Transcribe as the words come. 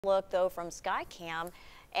Look though from Skycam,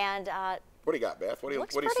 and what do you got, Beth? What do you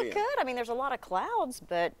looks what are you pretty seeing? good. I mean, there's a lot of clouds,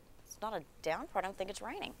 but it's not a downpour. I don't think it's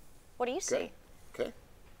raining. What do you see? Okay.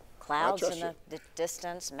 Clouds in the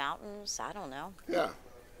distance, mountains. I don't know. Yeah,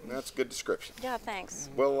 that's a good description. Yeah, thanks.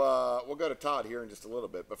 We'll go to Todd here in just a little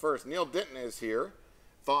bit, but first, Neal Denton is here.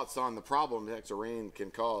 Thoughts on the problem extra rain can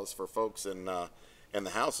cause for folks in the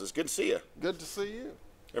houses. Good to see you. Good to see you.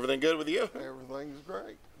 Everything good with you? Everything's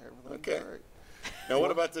great. Everything's great. Now, what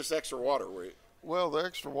about this extra water? Well, the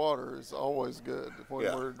extra water is always good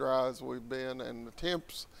when we're dry as we've been, and the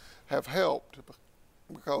temps have helped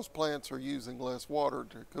because plants are using less water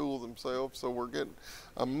to cool themselves, so we're getting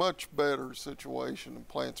a much better situation and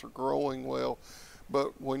plants are growing well.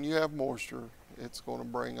 But when you have moisture, it's going to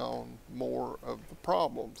bring on more of the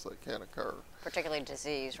problems that can occur. Particularly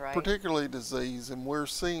disease, right? Particularly disease, and we're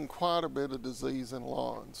seeing quite a bit of disease in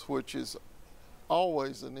lawns, which is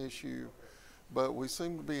always an issue, but we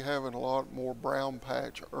seem to be having a lot more brown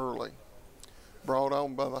patch early, brought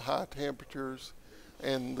on by the high temperatures,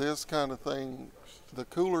 and this kind of thing. The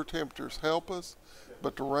cooler temperatures help us,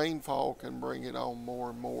 but the rainfall can bring it on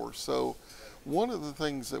more and more. So one of the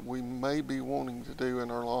things that we may be wanting to do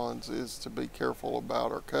in our lawns is to be careful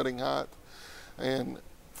about our cutting height. And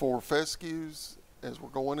for fescues, as we're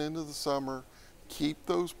going into the summer, keep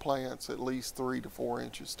those plants at least 3 to 4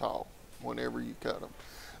 inches tall whenever you cut them.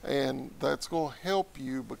 And that's going to help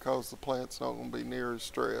you because the plant's not going to be near as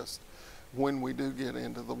stressed when we do get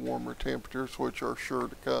into the warmer temperatures, which are sure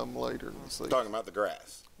to come later in the season. Talking about the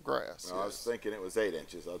grass. Grass. Well, yes. I was thinking it was 8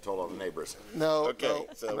 inches. I told all the neighbors. No. Okay,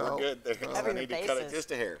 so we're good there. No. I need to cut it just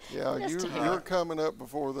a hair. Yeah, you're coming up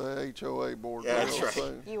before the HOA board. Yeah, that's right.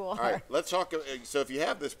 Soon. You are. All right, let's talk. So if you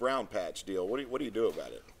have this brown patch deal, what do you do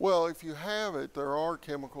about it? Well, if you have it, there are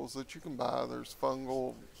chemicals that you can buy. There's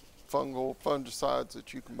fungicides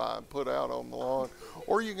that you can buy and put out on the lawn,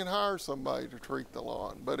 or you can hire somebody to treat the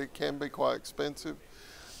lawn, but it can be quite expensive.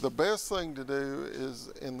 The best thing to do is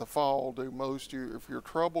in the fall, if you're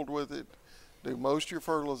troubled with it, do most of your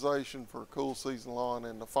fertilization for a cool season lawn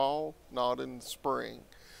in the fall, not in the spring.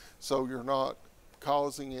 So you're not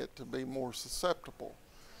causing it to be more susceptible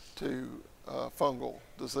to fungal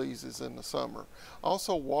diseases in the summer.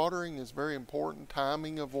 Also, watering is very important.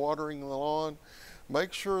 Timing of watering the lawn.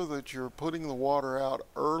 Make sure that you're putting the water out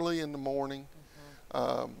early in the morning,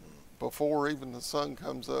 before even the sun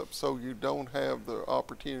comes up, so you don't have the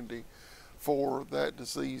opportunity for that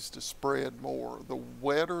disease to spread more. The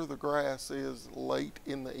wetter the grass is late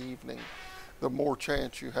in the evening, the more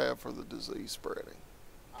chance you have for the disease spreading.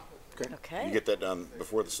 Okay. You get that done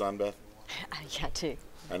before the sun, Beth? Yeah, too.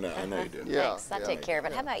 I know you do. Yeah, thanks. I take care of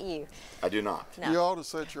it. How about you? I do not. No. You ought to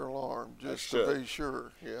set your alarm just to be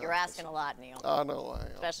sure. Yeah. You're asking a lot, Neal. I know I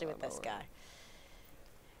am. Especially with this guy.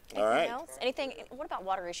 All right. Anything else? Anything? What about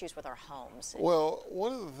water issues with our homes? Well,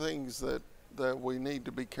 one of the things that we need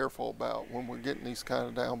to be careful about when we're getting these kind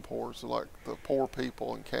of downpours, like the poor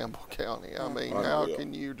people in Campbell County. I mean, how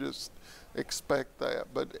can you just expect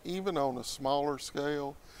that? But even on a smaller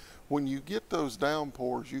scale, when you get those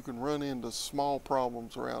downpours, you can run into small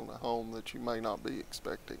problems around the home that you may not be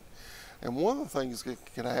expecting. And one of the things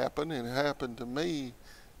that can happen, and it happened to me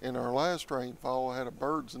in our last rainfall, I had a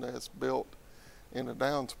bird's nest built in a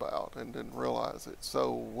downspout and didn't realize it.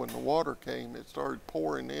 So when the water came, it started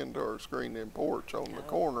pouring into our screened-in porch on the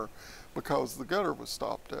corner because the gutter was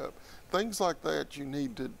stopped up. Things like that you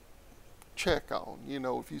need to check on. You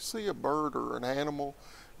know, if you see a bird or an animal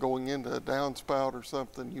going into a downspout or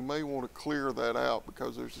something, you may want to clear that out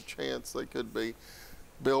because there's a chance they could be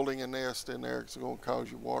building a nest in there. It's going to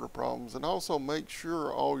cause you water problems. And also make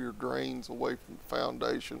sure all your drains away from the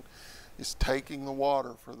foundation is taking the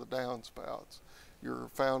water for the downspouts. Your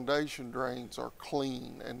foundation drains are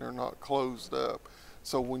clean and they're not closed up.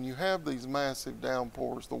 So when you have these massive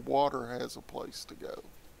downpours, the water has a place to go.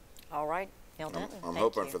 All right, Neal Denton. I'm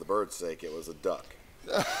hoping for the bird's sake it was a duck.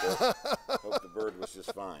 Hope the bird was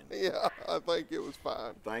just fine. Yeah, I think it was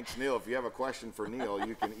fine. Thanks, Neal. If you have a question for Neal,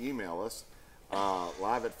 you can email us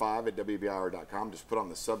live@5@wbir.com. Just put on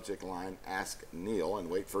the subject line, Ask Neal,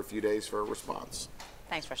 and wait for a few days for a response.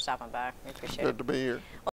 Thanks for stopping by. We appreciate it. Good to be here.